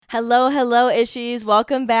Hello, ishies.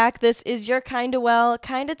 Welcome back. This is your Kinda Well,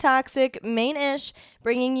 Kinda Toxic main-ish,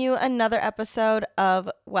 bringing you another episode of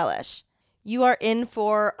Wellish. You are in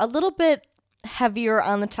for a little bit heavier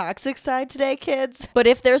on the toxic side today, kids. But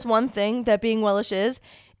if there's one thing that being Wellish is,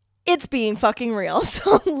 it's being fucking real.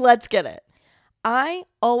 So let's get it. I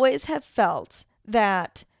always have felt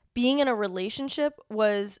that being in a relationship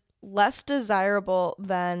was less desirable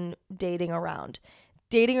than dating around.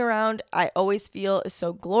 Dating around, I always feel, is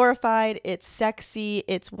so glorified. It's sexy.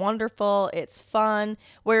 It's wonderful. It's fun.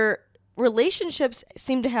 Where relationships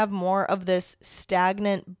seem to have more of this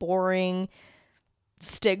stagnant, boring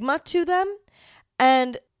stigma to them.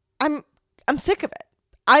 And I'm sick of it.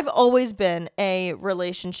 I've always been a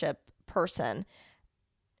relationship person.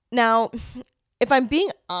 Now, if I'm being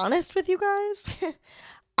honest with you guys,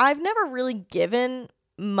 I've never really given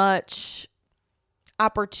much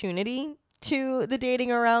opportunity to the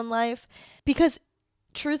dating around life because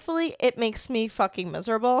truthfully it makes me fucking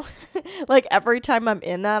miserable. Like every time I'm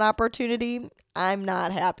in that opportunity, I'm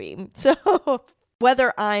not happy. So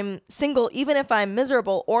whether I'm single, even if I'm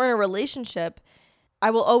miserable, or in a relationship, I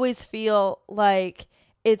will always feel like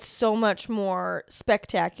it's so much more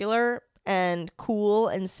spectacular and cool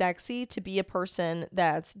and sexy to be a person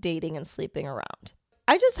that's dating and sleeping around.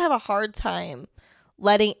 I just have a hard time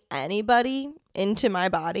letting anybody into my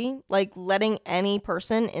body, like letting any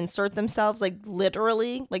person insert themselves, like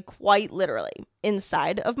literally, like quite literally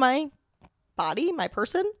inside of my body, my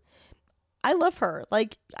person. I love her.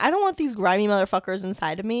 Like, I don't want these grimy motherfuckers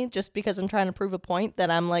inside of me just because I'm trying to prove a point that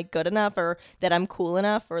I'm like good enough, or that I'm cool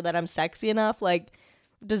enough, or that I'm sexy enough, like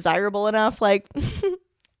desirable enough. Like,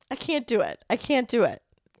 I can't do it.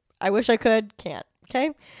 I wish I could, can't.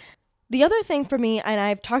 Okay. The other thing for me, and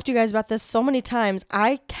I've talked to you guys about this so many times,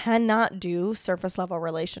 I cannot do surface level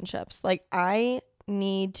relationships. Like, I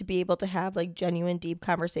need to be able to have like genuine, deep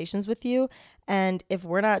conversations with you. And if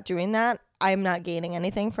we're not doing that, I'm not gaining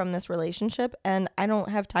anything from this relationship, and I don't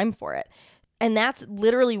have time for it. And that's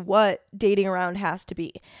literally what dating around has to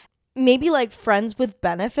be. Maybe like friends with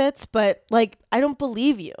benefits, but like, I don't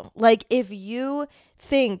believe you. Like, if you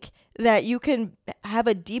think that you can have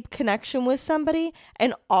a deep connection with somebody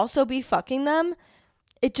and also be fucking them,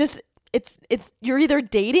 it's you're either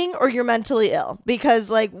dating or you're mentally ill, because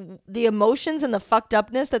like the emotions and the fucked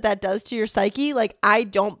upness that does to your psyche, like, I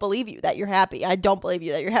don't believe you that you're happy. I don't believe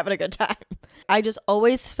you that you're having a good time. I just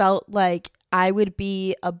always felt like I would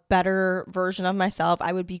be a better version of myself.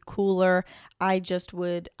 I would be cooler. I just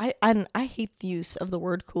would. I hate the use of the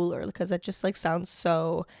word cooler because that just like sounds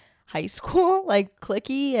so high school, like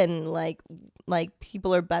cliquey, and like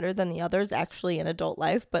people are better than the others actually in adult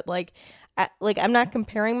life. But like I'm not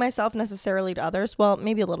comparing myself necessarily to others. Well,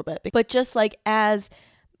 maybe a little bit, but just like as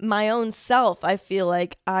my own self, I feel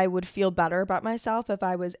like I would feel better about myself if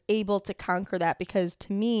I was able to conquer that, because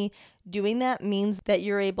to me, doing that means that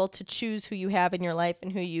you're able to choose who you have in your life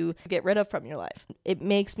and who you get rid of from your life. It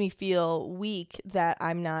makes me feel weak that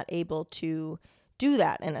I'm not able to do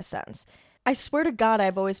that in a sense. I swear to God,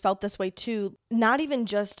 I've always felt this way too. Not even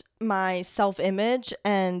just my self-image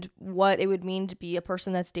and what it would mean to be a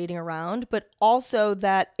person that's dating around, but also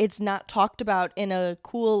that it's not talked about in a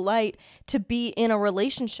cool light to be in a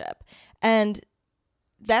relationship. And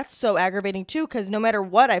that's so aggravating too, because no matter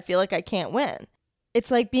what, I feel like I can't win. It's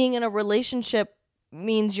like being in a relationship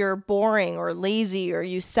means you're boring or lazy or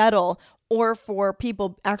you settle. Or for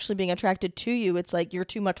people actually being attracted to you, it's like you're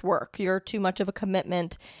too much work. You're too much of a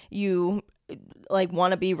commitment. You like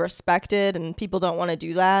want to be respected, and people don't want to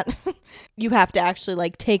do that. You have to actually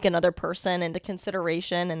like take another person into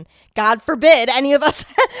consideration, and God forbid any of us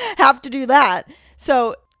have to do that.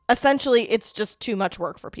 So essentially, it's just too much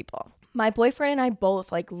work for people. My boyfriend and I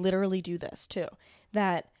both like literally do this too.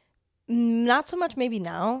 That not so much maybe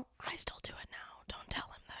now. I still do it now. Don't tell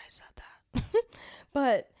him that I said that.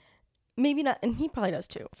 But maybe not, and he probably does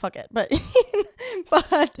too. Fuck it. But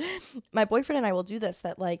my boyfriend and I will do this,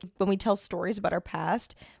 that like when we tell stories about our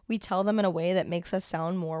past, we tell them in a way that makes us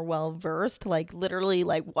sound more well versed, like literally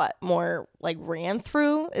like what, more like ran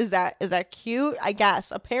through. Is that cute? I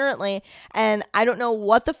guess apparently. And I don't know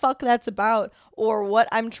what the fuck that's about, or what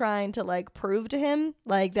I'm trying to like prove to him,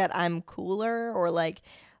 like that I'm cooler, or like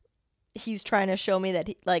he's trying to show me that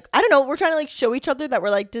he, like, I don't know, we're trying to like show each other that we're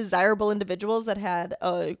like desirable individuals that had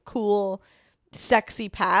a cool, sexy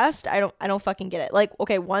past. I don't fucking get it. Like,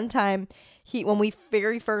 okay, one time when we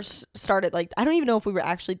very first started, like, I don't even know if we were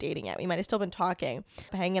actually dating yet. We might have still been talking,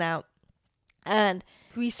 hanging out, and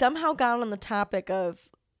we somehow got on the topic of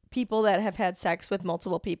people that have had sex with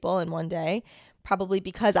multiple people in one day. probably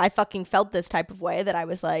because I fucking felt this type of way that I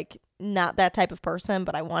was like not that type of person,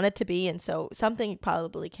 but I wanted to be. And so something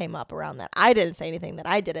probably came up around that. I didn't say anything that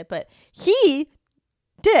I did it, but he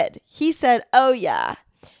did. He said, "Oh yeah,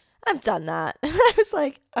 I've done that." I was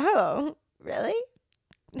like, "Oh, really?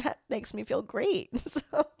 That makes me feel great."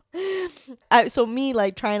 So me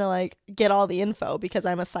like trying to like get all the info because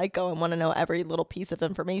I'm a psycho and want to know every little piece of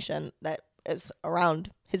information that is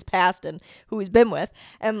around his past and who he's been with,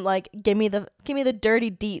 and like give me the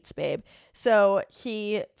dirty deets, babe. So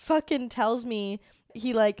he fucking tells me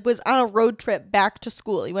he like was on a road trip back to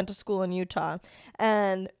school. He went to school in Utah,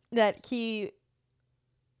 and that he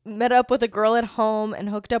met up with a girl at home and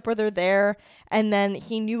hooked up with her there, and then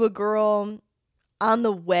he knew a girl on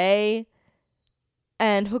the way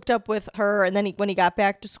and hooked up with her, and then when he got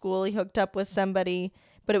back to school he hooked up with somebody,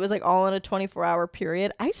 but it was like all in a 24-hour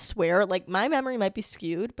period. I swear, like my memory might be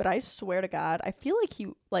skewed, but I swear to God, I feel like he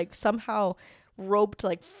like somehow roped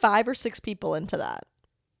like 5 or 6 people into that.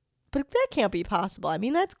 But that can't be possible. I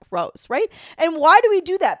mean, that's gross, right? And why do we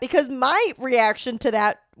do that? Because my reaction to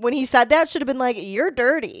that when he said that should have been like, "You're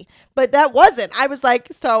dirty." But that wasn't. I was like,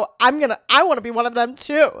 so I want to be one of them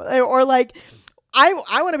too. Or like, I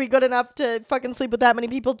want to be good enough to fucking sleep with that many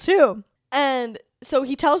people too. And so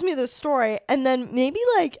he tells me this story, and then maybe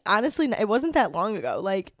like, honestly, it wasn't that long ago,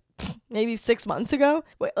 like maybe 6 months ago.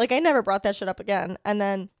 Like I never brought that shit up again. And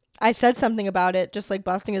then I said something about it, just like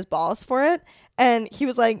busting his balls for it. And he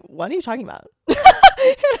was like, "What are you talking about?" And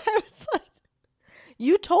I was like,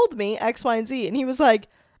 "You told me X, Y, and Z." And he was like,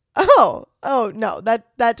 oh, no,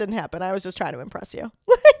 that didn't happen. I was just trying to impress you.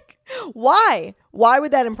 Like, why? Why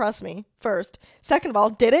would that impress me? First. Second of all,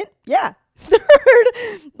 did it? Yeah. Third,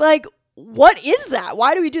 like, what is that?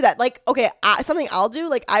 Why do we do that? Like, okay, something I'll do,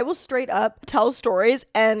 like I will straight up tell stories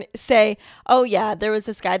and say, "Oh yeah, there was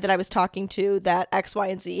this guy that I was talking to that X, Y,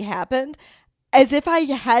 and Z happened," as if I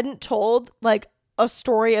hadn't told like a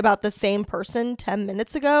story about the same person 10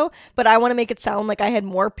 minutes ago, but I want to make it sound like I had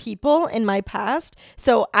more people in my past.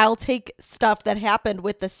 So I'll take stuff that happened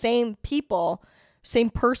with the same people,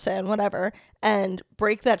 same person, whatever, and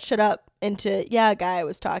break that shit up into, yeah, a guy I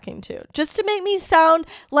was talking to, just to make me sound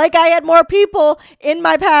like I had more people in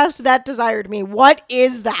my past that desired me. What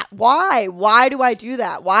is that? Why? Why do I do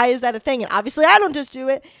that? Why is that a thing? And obviously I don't just do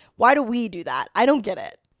it. Why do we do that? I don't get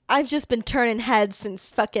it. I've just been turning heads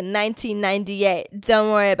since fucking 1998.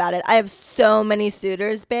 Don't worry about it. I have so many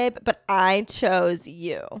suitors, babe, but I chose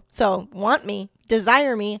you. So want me,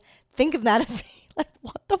 desire me, think of that as me. Like,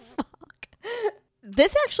 what the fuck?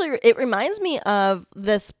 This actually, it reminds me of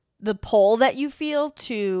the pull that you feel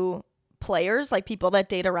to players, like people that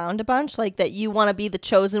date around a bunch, like that you want to be the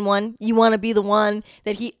chosen one. You want to be the one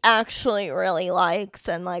that he actually really likes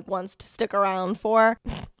and like wants to stick around for.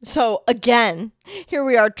 So again, here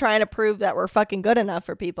we are trying to prove that we're fucking good enough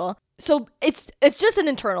for people. So it's just an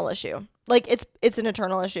internal issue. Like it's an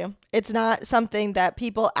internal issue. It's not something that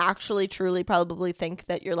people actually truly probably think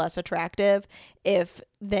that you're less attractive if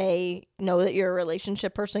they know that you're a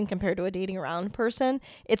relationship person compared to a dating around person.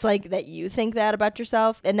 It's like that you think that about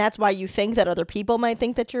yourself, and that's why you think that other people might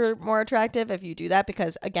think that you're more attractive if you do that,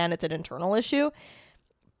 because again, it's an internal issue.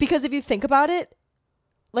 Because if you think about it,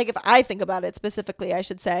 like if I think about it specifically, I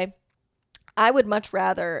should say, I would much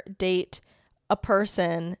rather date a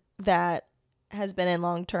person that has been in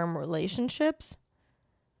long-term relationships.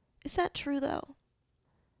 Is that true though?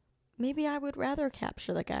 Maybe I would rather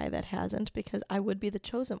capture the guy that hasn't, because I would be the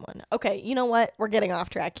chosen one. Okay, you know what? We're getting off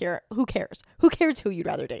track here. Who cares? Who cares who you'd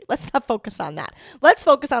rather date? Let's not focus on that. Let's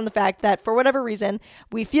focus on the fact that for whatever reason,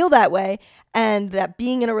 we feel that way, and that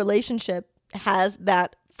being in a relationship has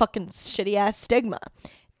that fucking shitty ass stigma.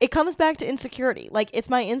 It comes back to insecurity. Like, it's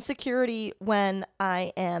my insecurity when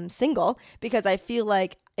I am single, because I feel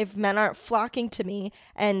like if men aren't flocking to me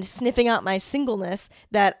and sniffing out my singleness,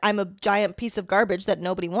 that I'm a giant piece of garbage that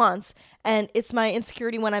nobody wants. And it's my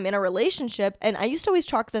insecurity when I'm in a relationship. And I used to always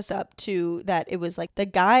chalk this up to that it was like the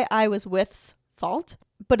guy I was with's fault,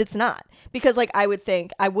 but it's not. Because like I would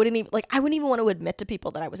think I wouldn't even want to admit to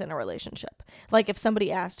people that I was in a relationship. Like if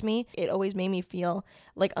somebody asked me, it always made me feel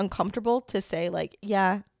like uncomfortable to say like,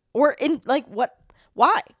 yeah, or in like what.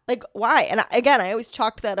 Why? Like, why? And again, I always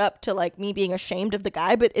chalked that up to like me being ashamed of the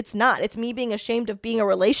guy, but it's not. It's me being ashamed of being a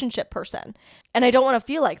relationship person. And I don't want to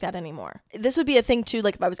feel like that anymore. This would be a thing too,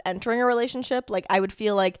 like if I was entering a relationship, like I would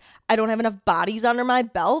feel like I don't have enough bodies under my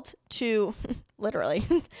belt to, literally,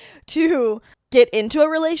 to get into a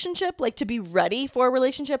relationship, like to be ready for a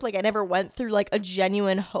relationship. Like I never went through like a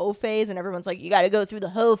genuine hoe phase, and everyone's like, you got to go through the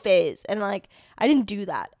hoe phase. And like, I didn't do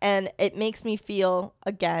that. And it makes me feel,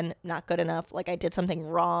 again, not good enough. Like I did something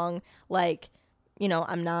wrong. Like, you know,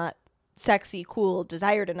 I'm not sexy, cool,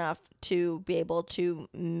 desired enough to be able to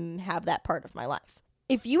have that part of my life.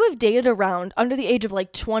 If you have dated around under the age of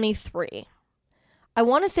like 23, I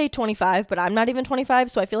want to say 25, but I'm not even 25,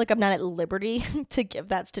 so I feel like I'm not at liberty to give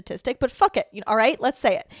that statistic, but fuck it. All right, let's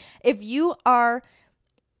say it. If you are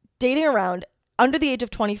dating around under the age of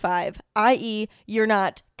 25, i.e. you're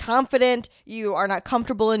not confident, you are not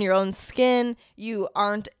comfortable in your own skin, you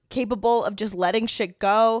aren't capable of just letting shit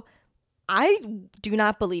go, I do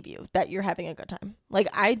not believe you that you're having a good time. Like,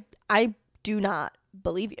 I do not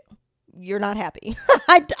believe you. You're not happy.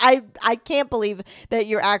 I can't believe that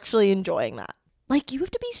you're actually enjoying that. Like, you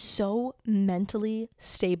have to be so mentally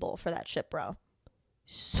stable for that shit, bro.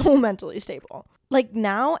 So mentally stable. Like,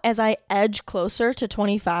 now, as I edge closer to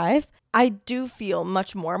 25, I do feel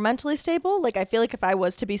much more mentally stable. Like, I feel like if I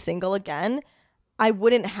was to be single again, I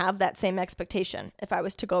wouldn't have that same expectation if I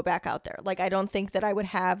was to go back out there. Like, I don't think that I would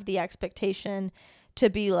have the expectation to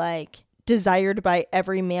be, like, desired by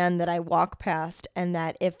every man that I walk past, and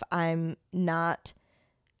that if I'm not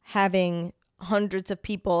having hundreds of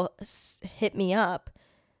people hit me up,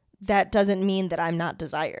 that doesn't mean that I'm not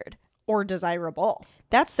desired or desirable.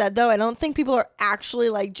 That said, though, I don't think people are actually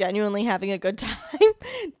like genuinely having a good time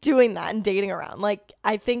doing that and dating around. Like,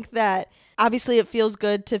 I think that obviously it feels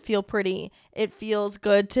good to feel pretty. It feels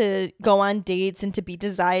good to go on dates and to be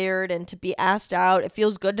desired and to be asked out. It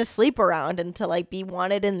feels good to sleep around and to like be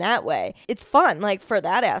wanted in that way. It's fun, like, for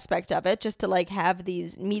that aspect of it, just to like have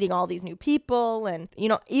these, meeting all these new people and, you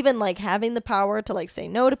know, even like having the power to like say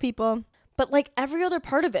no to people. But like every other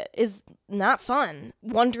part of it is not fun.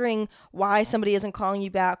 Wondering why somebody isn't calling you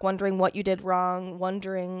back, wondering what you did wrong,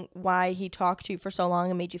 wondering why he talked to you for so long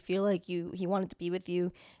and made you feel like he wanted to be with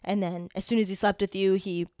you. And then as soon as he slept with you,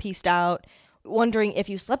 he peaced out. Wondering if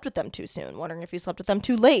you slept with them too soon, wondering if you slept with them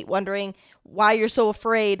too late, wondering why you're so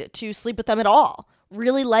afraid to sleep with them at all.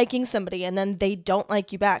 Really liking somebody and then they don't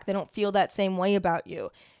like you back. They don't feel that same way about you.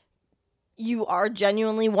 You are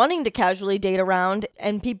genuinely wanting to casually date around,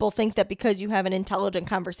 and people think that because you have an intelligent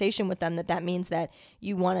conversation with them, that means that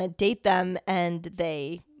you want to date them, and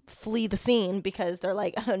they flee the scene because they're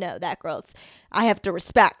like, oh no, that girl I have to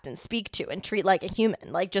respect and speak to and treat like a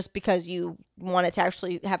human. Like, just because you wanted to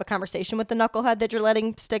actually have a conversation with the knucklehead that you're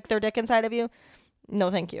letting stick their dick inside of you. No,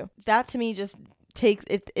 thank you. That to me just takes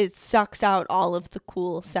it sucks out all of the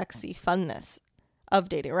cool, sexy funness of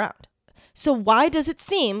dating around. So why does it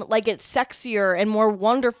seem like it's sexier and more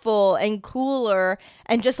wonderful and cooler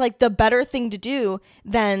and just like the better thing to do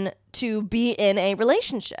than to be in a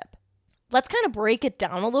relationship? Let's kind of break it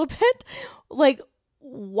down a little bit. Like,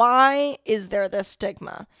 why is there this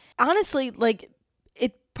stigma? Honestly, like,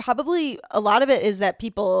 it probably, a lot of it is that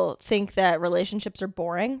people think that relationships are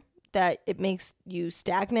boring, that it makes you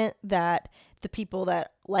stagnant, that the people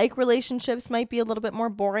that like relationships might be a little bit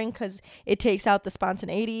more boring because it takes out the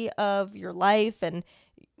spontaneity of your life and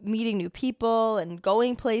meeting new people and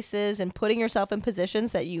going places and putting yourself in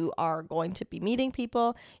positions that you are going to be meeting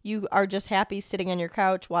people. You are just happy sitting on your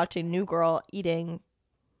couch watching New Girl eating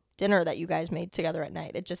dinner that you guys made together at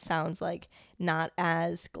night. It just sounds like not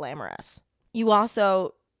as glamorous. You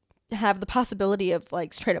also have the possibility of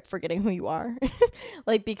like straight up forgetting who you are,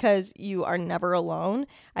 like, because you are never alone.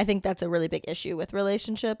 I think that's a really big issue with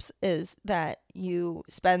relationships, is that you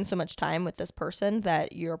spend so much time with this person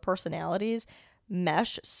that your personalities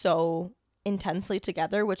mesh so intensely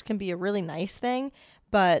together, which can be a really nice thing.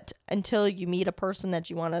 But until you meet a person that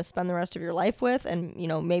you want to spend the rest of your life with, and, you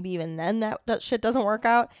know, maybe even then that shit doesn't work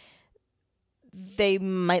out, they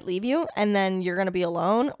might leave you and then you're going to be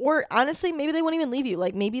alone. Or honestly, maybe they won't even leave you.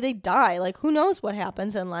 Like, maybe they die. Like, who knows what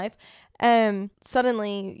happens in life.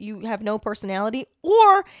 Suddenly you have no personality,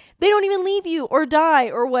 or they don't even leave you or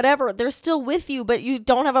die or whatever. They're still with you, but you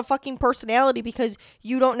don't have a fucking personality because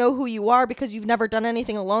you don't know who you are, because you've never done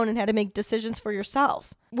anything alone and had to make decisions for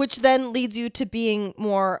yourself, which then leads you to being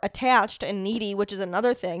more attached and needy, which is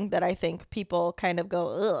another thing that I think people kind of go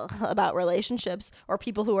ugh about relationships, or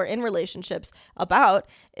people who are in relationships about,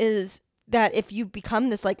 is that if you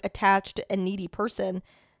become this like attached and needy person,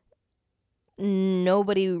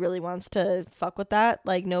 nobody really wants to fuck with that.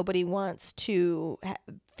 Like, nobody wants to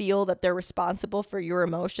feel that they're responsible for your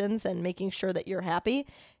emotions and making sure that you're happy.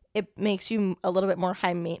 It makes you a little bit more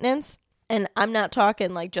high maintenance. And I'm not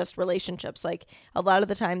talking like just relationships. Like, a lot of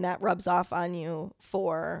the time that rubs off on you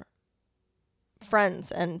for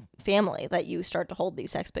friends and family, that you start to hold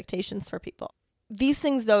these expectations for people. These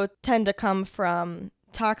things, though, tend to come from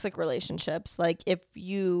toxic relationships. Like, if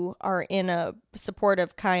you are in a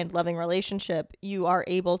supportive, kind, loving relationship, you are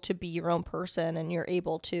able to be your own person and you're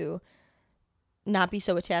able to not be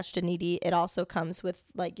so attached and needy, it also comes with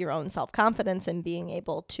like your own self-confidence and being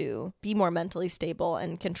able to be more mentally stable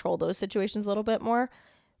and control those situations a little bit more,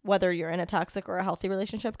 whether you're in a toxic or a healthy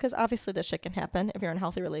relationship, because obviously this shit can happen if you're in a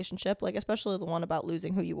healthy relationship, like especially the one about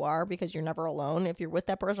losing who you are because you're never alone. If you're with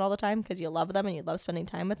that person all the time because you love them and you love spending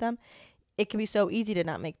time with them, it can be so easy to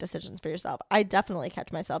not make decisions for yourself. I definitely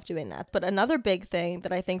catch myself doing that. But another big thing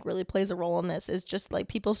that I think really plays a role in this is just like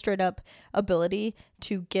people's straight up ability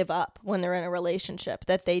to give up when they're in a relationship,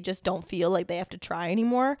 that they just don't feel like they have to try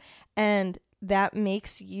anymore. And that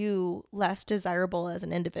makes you less desirable as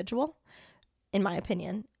an individual, in my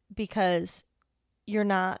opinion, because you're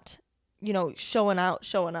not, showing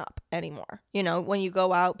up anymore. When you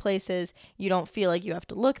go out places, you don't feel like you have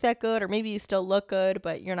to look that good, or maybe you still look good,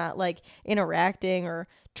 but you're not like interacting or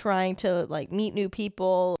trying to like meet new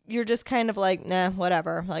people. You're just kind of like, nah,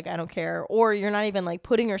 whatever. Like, I don't care. Or you're not even like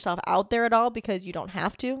putting yourself out there at all because you don't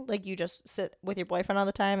have to. Like, you just sit with your boyfriend all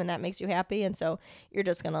the time and that makes you happy. And so you're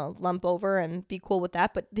just going to lump over and be cool with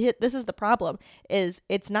that. But this is the problem, is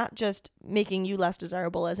it's not just making you less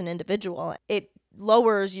desirable as an individual. It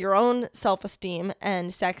lowers your own self-esteem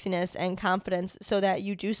and sexiness and confidence, so that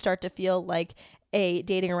you do start to feel like a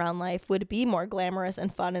dating around life would be more glamorous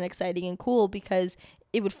and fun and exciting and cool, because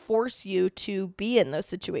it would force you to be in those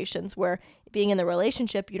situations where being in the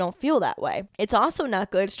relationship, you don't feel that way. It's also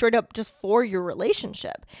not good straight up just for your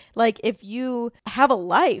relationship. Like, if you have a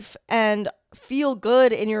life and feel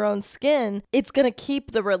good in your own skin, it's going to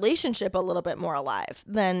keep the relationship a little bit more alive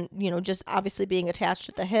than, just obviously being attached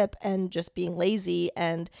at the hip and just being lazy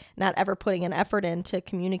and not ever putting an effort into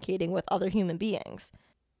communicating with other human beings.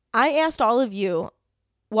 I asked all of you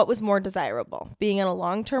what was more desirable, being in a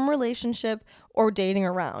long-term relationship or dating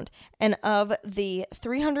around. And of the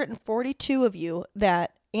 342 of you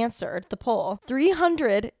that answered the poll,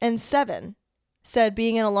 307 said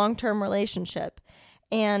being in a long-term relationship,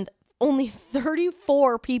 and only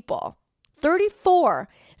 34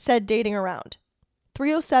 said dating around.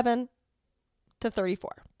 307 to 34.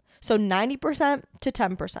 So 90% to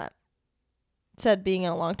 10% said being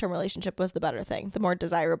in a long-term relationship was the better thing, the more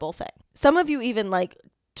desirable thing. Some of you even like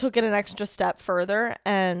took it an extra step further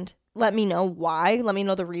and let me know why. Let me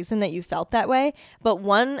know the reason that you felt that way. But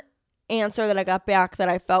one answer that I got back that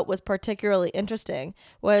I felt was particularly interesting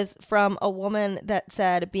was from a woman that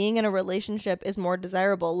said being in a relationship is more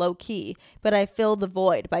desirable low key, but I fill the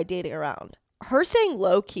void by dating around. Her saying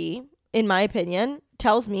low key, in my opinion,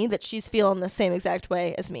 tells me that she's feeling the same exact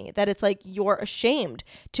way as me, that it's like you're ashamed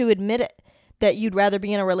to admit it, that you'd rather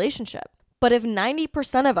be in a relationship. But if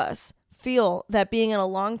 90% of us feel that being in a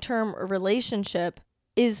long-term relationship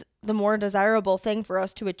is the more desirable thing for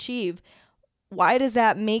us to achieve, why does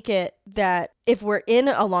that make it that if we're in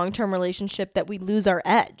a long-term relationship that we lose our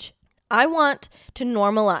edge? I want to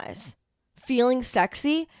normalize feeling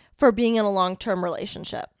sexy for being in a long-term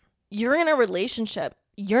relationship. You're in a relationship.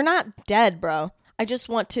 You're not dead, bro. I just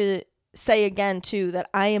want to say again, too, that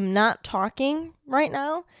I am not talking right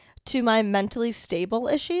now to my mentally stable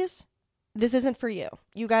issues. This isn't for you.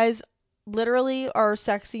 You guys literally are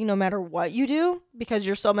sexy no matter what you do because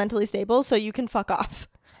you're so mentally stable, so you can fuck off.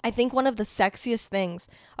 I think one of the sexiest things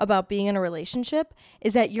about being in a relationship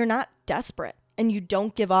is that you're not desperate and you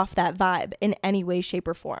don't give off that vibe in any way, shape,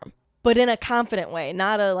 or form. But in a confident way,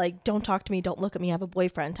 not a like, don't talk to me, don't look at me, I have a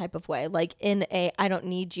boyfriend type of way. Like in a, I don't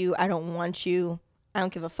need you, I don't want you, I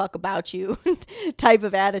don't give a fuck about you type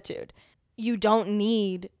of attitude. You don't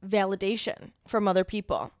need validation from other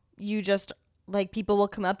people. You just, like, people will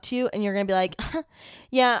come up to you and you're going to be like,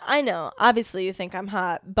 yeah, I know. Obviously you think I'm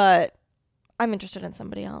hot, but I'm interested in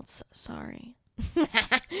somebody else. Sorry.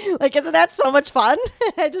 Like, isn't that so much fun?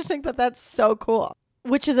 I just think that that's so cool.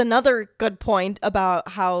 Which is another good point about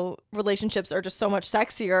how relationships are just so much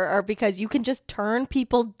sexier, are because you can just turn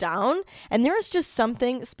people down. And there is just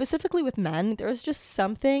something, specifically with men, there is just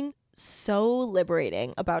something so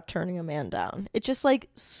liberating about turning a man down. It just like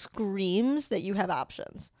screams that you have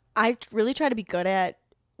options. I really try to be good at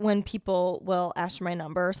when people will ask for my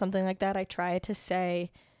number or something like that. I try to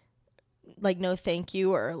say like, no, thank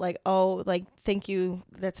you, or like, oh, like, thank you,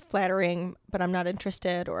 that's flattering, but I'm not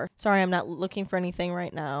interested, or sorry, I'm not looking for anything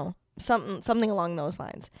right now. Something along those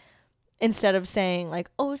lines. Instead of saying like,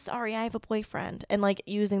 oh, sorry, I have a boyfriend, and like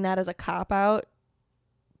using that as a cop out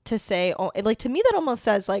to say, oh, like, to me that almost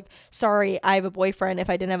says like, sorry, I have a boyfriend. If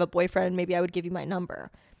I didn't have a boyfriend, maybe I would give you my number,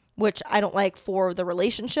 which I don't like for the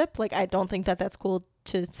relationship. Like, I don't think that that's cool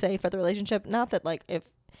to say for the relationship. Not that like if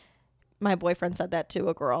my boyfriend said that to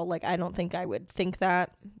a girl, like, I don't think I would think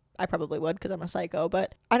that I probably would because I'm a psycho,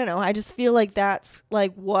 but I don't know. I just feel like that's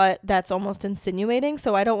like what that's almost insinuating.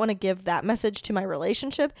 So I don't want to give that message to my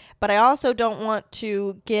relationship, but I also don't want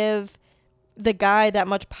to give the guy that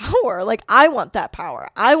much power. Like, I want that power.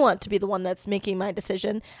 I want to be the one that's making my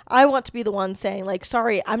decision. I want to be the one saying, like,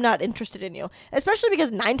 sorry, I'm not interested in you. Especially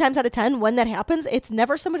because 9 times out of 10, when that happens, it's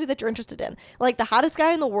never somebody that you're interested in. Like, the hottest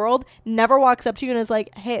guy in the world never walks up to you and is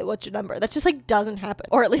like, hey, what's your number? That just, like, doesn't happen.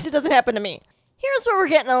 Or at least it doesn't happen to me. Here's where we're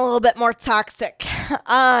getting a little bit more toxic.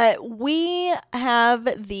 We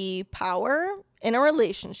have the power in a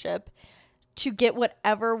relationship to get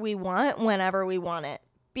whatever we want whenever we want it.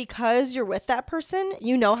 Because you're with that person,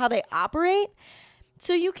 you know how they operate,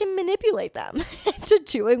 so you can manipulate them into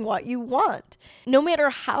doing what you want. No matter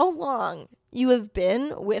how long you have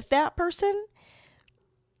been with that person,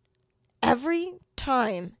 every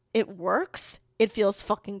time it works, it feels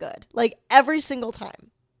fucking good. Like, every single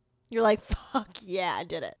time. You're like, fuck yeah, I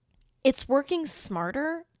did it. It's working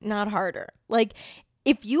smarter, not harder. Like,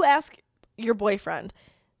 if you ask your boyfriend,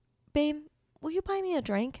 babe, will you buy me a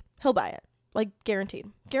drink? He'll buy it. Like,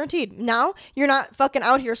 guaranteed. Guaranteed. Now, you're not fucking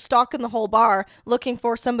out here stalking the whole bar looking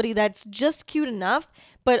for somebody that's just cute enough,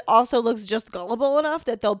 but also looks just gullible enough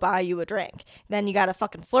that they'll buy you a drink. Then you gotta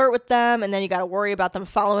fucking flirt with them, and then you gotta worry about them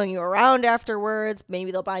following you around afterwards.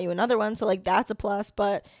 Maybe they'll buy you another one, so, like, that's a plus.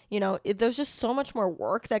 But, you know, there's just so much more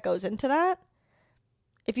work that goes into that.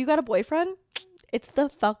 If you got a boyfriend, it's the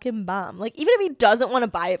fucking bomb. Like, even if he doesn't want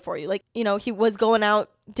to buy it for you, like, you know, he was going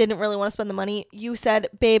out, didn't really want to spend the money. You said,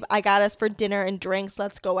 babe, I got us for dinner and drinks.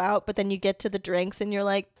 Let's go out. But then you get to the drinks and you're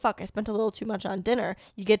like, fuck, I spent a little too much on dinner.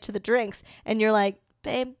 You get to the drinks and you're like,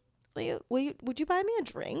 babe, would you buy me a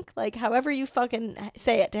drink? Like, however you fucking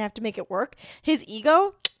say it to have to make it work. His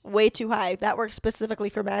ego, way too high. That works specifically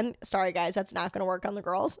for men. Sorry, guys, that's not going to work on the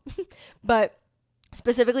girls. But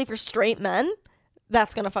specifically for straight men,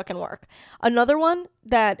 that's going to fucking work. Another one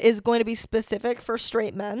that is going to be specific for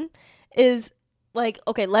straight men is, like,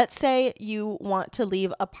 okay, let's say you want to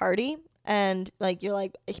leave a party and, like, you're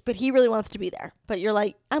like, but he really wants to be there. But you're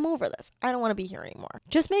like, I'm over this. I don't want to be here anymore.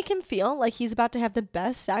 Just make him feel like he's about to have the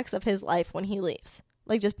best sex of his life when he leaves.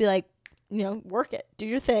 Like, just be like, you know, work it. Do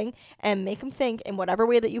your thing and make him think in whatever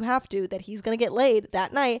way that you have to that he's going to get laid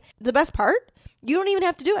that night. The best part, you don't even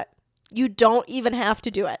have to do it. You don't even have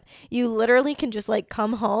to do it. You literally can just, like,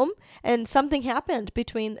 come home and something happened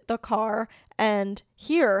between the car and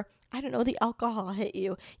here. I don't know, the alcohol hit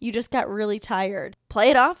you. You just got really tired. Play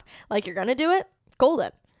it off like you're going to do it.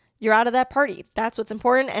 Golden. You're out of that party. That's what's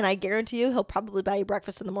important. And I guarantee you he'll probably buy you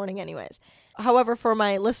breakfast in the morning anyways. However, for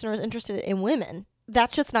my listeners interested in women,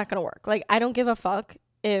 that shit's not going to work. Like, I don't give a fuck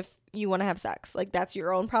if you want to have sex. Like, that's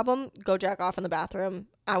your own problem. Go jack off in the bathroom.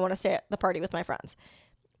 I want to stay at the party with my friends.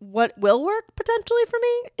 What will work potentially for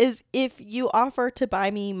me is if you offer to buy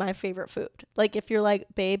me my favorite food. Like, if you're like,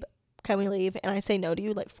 babe, can we leave? And I say no to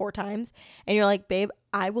you like 4 times. And you're like, babe,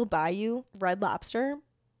 I will buy you Red Lobster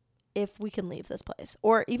if we can leave this place.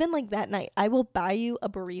 Or even like that night, I will buy you a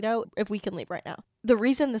burrito if we can leave right now. The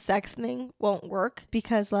reason the sex thing won't work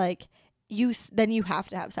because, like, then you have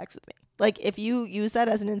to have sex with me. Like, if you use that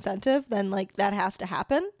as an incentive, then, like, that has to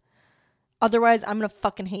happen. Otherwise, I'm going to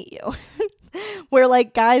fucking hate you. Where,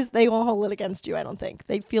 like, guys, they won't hold it against you, I don't think.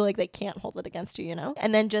 They feel like they can't hold it against you, you know?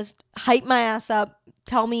 And then just hype my ass up.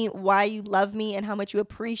 Tell me why you love me and how much you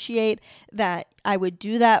appreciate that I would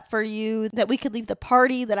do that for you. That we could leave the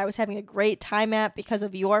party that I was having a great time at because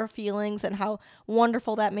of your feelings and how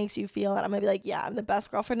wonderful that makes you feel. And I'm going to be like, yeah, I'm the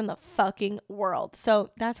best girlfriend in the fucking world. So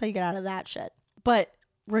that's how you get out of that shit. But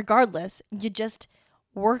regardless, you just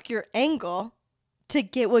work your angle to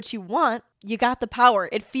get what you want. You got the power.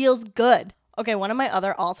 It feels good. Okay, one of my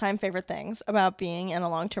other all-time favorite things about being in a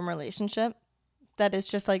long-term relationship that is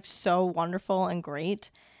just, like, so wonderful and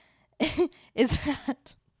great is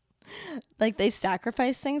that, like, they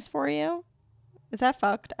sacrifice things for you. Is that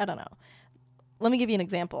fucked? I don't know. Let me give you an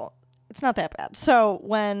example. It's not that bad. So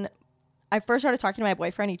when I first started talking to my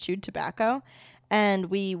boyfriend, he chewed tobacco, and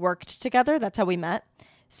we worked together. That's how we met.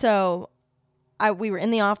 So we were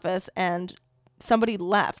in the office, and somebody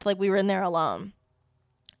left. Like, we were in there alone.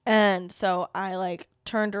 And so I, like,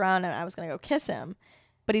 turned around and I was going to go kiss him,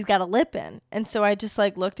 but he's got a lip in. And so I just,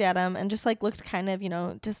 like, looked at him and just, like, looked kind of, you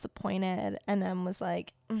know, disappointed, and then was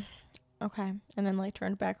like, okay. And then, like,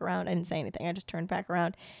 turned back around. I didn't say anything. I just turned back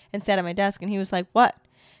around and sat at my desk, and he was like, what?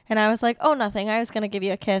 And I was like, oh, nothing. I was going to give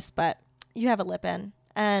you a kiss, but you have a lip in.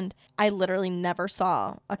 And I literally never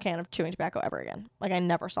saw a can of chewing tobacco ever again. Like, I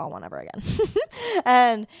never saw one ever again.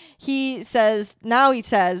 And he says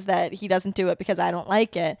that he doesn't do it because I don't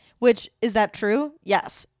like it, which, is that true?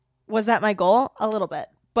 Yes. Was that my goal? A little bit.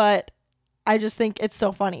 But I just think it's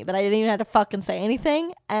so funny that I didn't even have to fucking say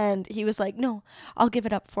anything. And he was like, no, I'll give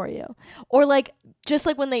it up for you. Or like, just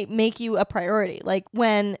like when they make you a priority, like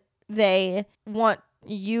when they want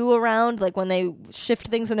you around, like when they shift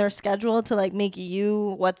things in their schedule to like make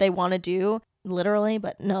you what they want to do, literally,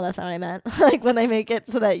 but no, that's not what I meant. Like when they make it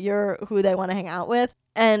so that you're who they want to hang out with.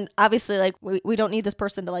 And obviously, like, we don't need this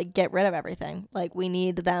person to like get rid of everything. Like, we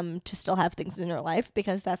need them to still have things in your life,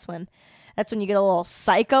 because that's when you get a little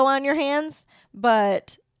psycho on your hands.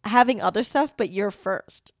 But having other stuff, but you're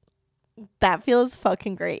first, that feels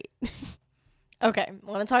fucking great. Okay,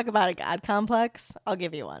 want to talk about a God complex? I'll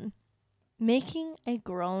give you one. Making a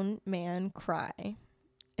grown man cry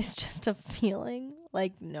is just a feeling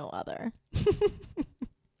like no other.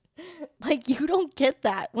 Like, you don't get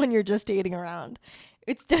that when you're just dating around.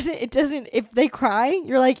 It doesn't, if they cry,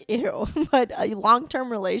 you're like, ew. But a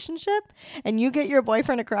long-term relationship and you get your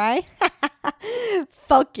boyfriend to cry,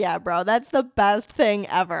 fuck yeah, bro. That's the best thing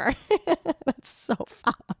ever. That's so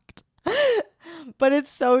fucked. But it's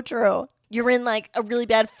so true. You're in like a really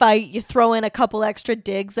bad fight. You throw in a couple extra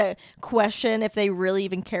digs that question if they really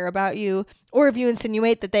even care about you. Or if you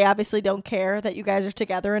insinuate that they obviously don't care that you guys are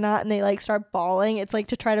together or not, and they like start bawling. It's like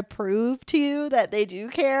to try to prove to you that they do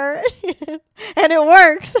care. And it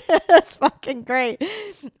works. That's fucking great.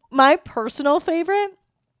 My personal favorite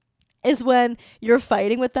is when you're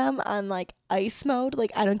fighting with them on like ice mode,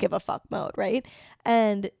 like I don't give a fuck mode, right?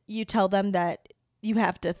 And you tell them that you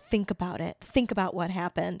have to think about it, think about what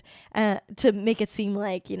happened, to make it seem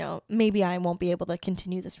like, you know, maybe I won't be able to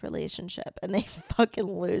continue this relationship. And they fucking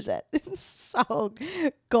lose it. It's so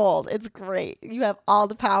gold. It's great. You have all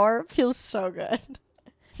the power. It feels so good.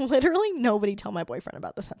 Literally nobody tell my boyfriend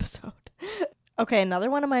about this episode. Okay,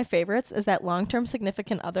 another one of my favorites is that long-term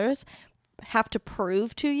significant others have to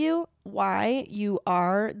prove to you why you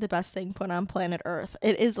are the best thing put on planet Earth.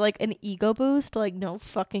 It is like an ego boost like no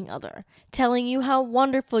fucking other. Telling you how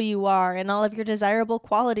wonderful you are and all of your desirable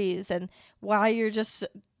qualities and why you're just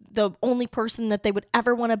the only person that they would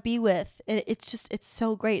ever want to be with. It's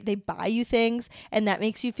so great. They buy you things and that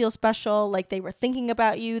makes you feel special. Like they were thinking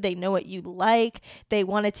about you. They know what you like. They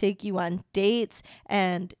want to take you on dates,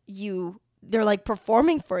 and they're like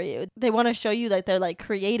performing for you. They want to show you that they're like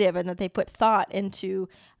creative and that they put thought into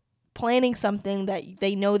planning something that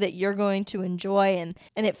they know that you're going to enjoy, and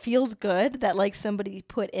it feels good that like somebody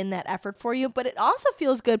put in that effort for you. But it also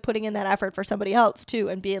feels good putting in that effort for somebody else too,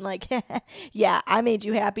 and being like, yeah, I made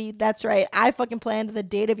you happy. That's right. I fucking planned the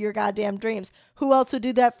date of your goddamn dreams. Who else would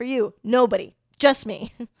do that for you? Nobody. Just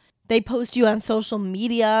me. They post you on social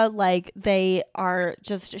media like they are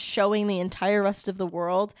just showing the entire rest of the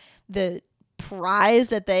world the prize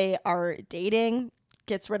that they are dating.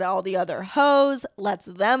 Gets rid of all the other hoes, lets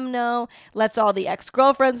them know, lets all the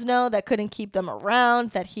ex-girlfriends know that couldn't keep them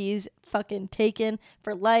around, that he's fucking taken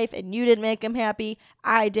for life and you didn't make him happy.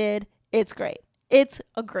 I did. It's great. It's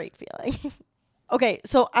a great feeling. Okay,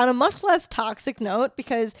 so on a much less toxic note,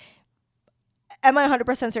 because am I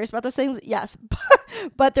 100% serious about those things? Yes.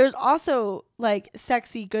 But there's also like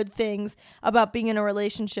sexy, good things about being in a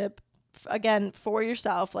relationship, again, for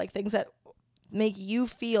yourself, like things that make you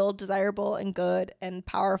feel desirable and good and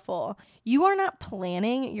powerful. You are not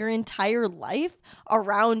planning your entire life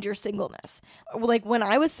around your singleness. Like when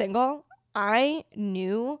I was single, I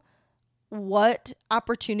knew what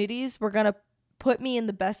opportunities were going to put me in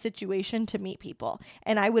the best situation to meet people.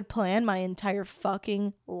 And I would plan my entire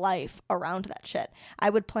fucking life around that shit. I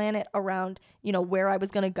would plan it around, you know, where I was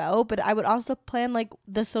going to go, but I would also plan like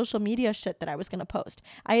the social media shit that I was going to post.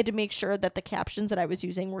 I had to make sure that the captions that I was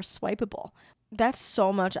using were swipeable. That's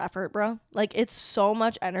so much effort, bro. Like it's so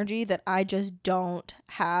much energy that I just don't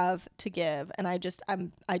have to give. And I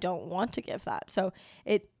don't want to give that. So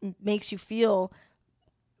it makes you feel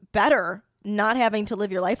better not having to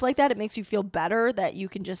live your life like that. It makes you feel better that you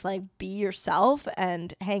can just like be yourself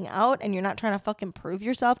and hang out, and you're not trying to fucking prove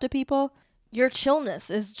yourself to people. Your chillness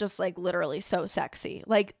is just like literally so sexy.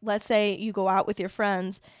 Like let's say you go out with your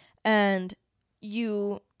friends and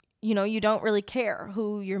you don't really care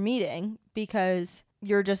who you're meeting because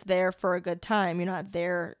you're just there for a good time. You're not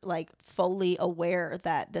there like fully aware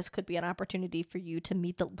that this could be an opportunity for you to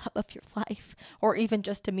meet the love of your life, or even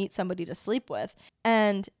just to meet somebody to sleep with.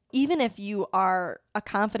 And even if you are a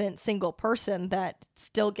confident single person that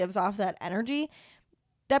still gives off that energy,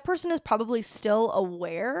 that person is probably still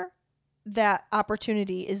aware that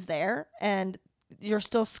opportunity is there, and you're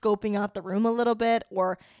still scoping out the room a little bit,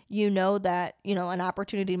 or you know that, an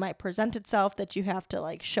opportunity might present itself that you have to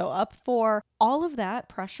like show up for. All of that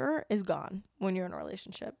pressure is gone when you're in a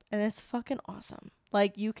relationship, and it's fucking awesome.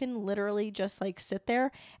 Like, you can literally just like sit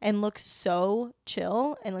there and look so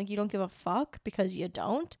chill, and like you don't give a fuck, because you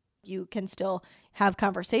don't. You can still have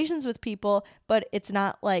conversations with people, but it's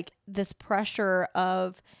not like this pressure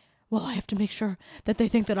of, well, I have to make sure that they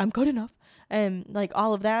think that I'm good enough, and like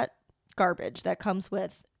all of that garbage that comes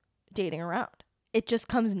with dating around. It just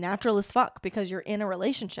comes natural as fuck because you're in a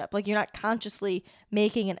relationship. Like, you're not consciously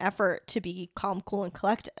making an effort to be calm, cool, and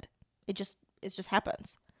collected. It just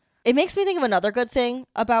happens. It makes me think of another good thing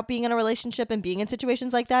about being in a relationship and being in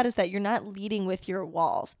situations like that, is that you're not leading with your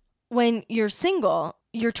walls. When you're single,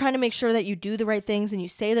 you're trying to make sure that you do the right things and you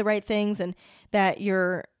say the right things, and that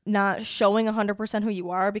you're not showing 100% who you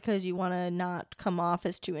are because you want to not come off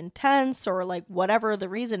as too intense, or like whatever the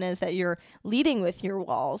reason is that you're leading with your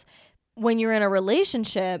walls. When you're in a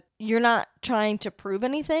relationship, you're not trying to prove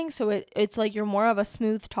anything. So it's like you're more of a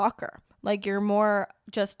smooth talker. Like, you're more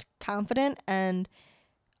just confident, and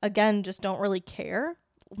again, just don't really care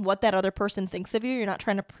what that other person thinks of you. You're not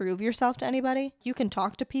trying to prove yourself to anybody. You can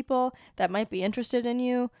talk to people that might be interested in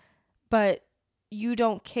you, but you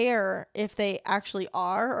don't care if they actually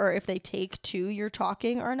are, or if they take to your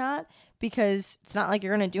talking or not, because it's not like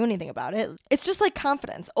you're going to do anything about it. It's just like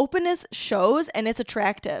confidence. Openness shows, and it's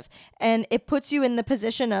attractive, and it puts you in the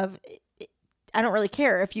position of, I don't really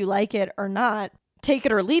care if you like it or not. Take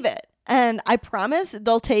it or leave it. And I promise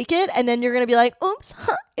they'll take it, and then you're going to be like, oops,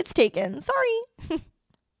 it's taken. Sorry.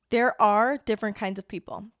 There are different kinds of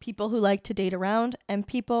people. People who like to date around, and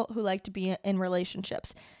people who like to be in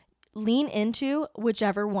relationships. Lean into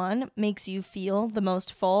whichever one makes you feel the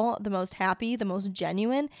most full, the most happy, the most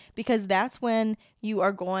genuine, because that's when you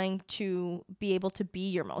are going to be able to be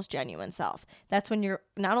your most genuine self. That's when you're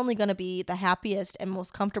not only going to be the happiest and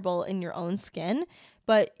most comfortable in your own skin,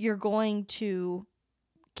 but you're going to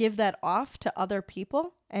give that off to other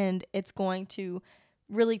people, and it's going to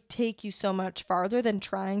really take you so much farther than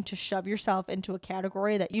trying to shove yourself into a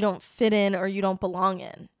category that you don't fit in or you don't belong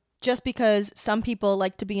in. Just because some people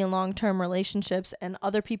like to be in long-term relationships and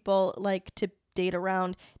other people like to date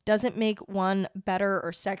around doesn't make one better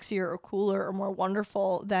or sexier or cooler or more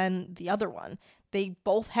wonderful than the other one. They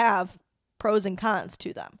both have pros and cons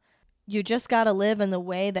to them. You just got to live in the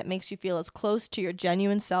way that makes you feel as close to your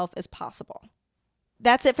genuine self as possible.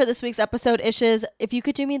 That's it for this week's episode, Ishes. If you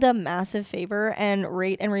could do me the massive favor and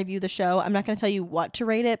rate and review the show, I'm not going to tell you what to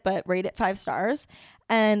rate it, but rate it 5 stars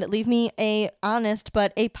and leave me a honest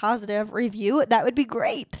but a positive review. That would be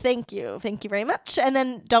great. Thank you. Thank you very much. And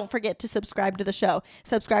then don't forget to subscribe to the show.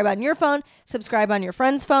 Subscribe on your phone, subscribe on your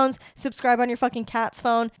friends' phones, subscribe on your fucking cat's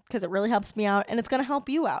phone, because it really helps me out, and it's going to help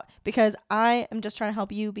you out, because I am just trying to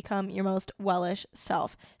help you become your most wellish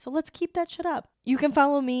self. So let's keep that shit up. You can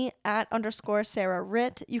follow me at _Sarah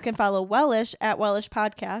Ritt. You can follow Wellish at Wellish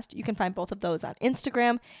Podcast. You can find both of those on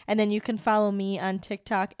Instagram. And then you can follow me on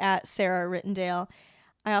TikTok at Sarah Rittendale.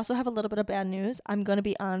 I also have a little bit of bad news. I'm going to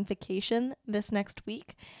be on vacation this next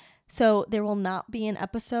week, so there will not be an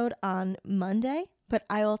episode on Monday, but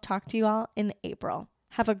I will talk to you all in April.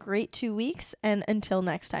 Have a great 2 weeks, and until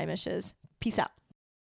next time, Ishes. Peace out.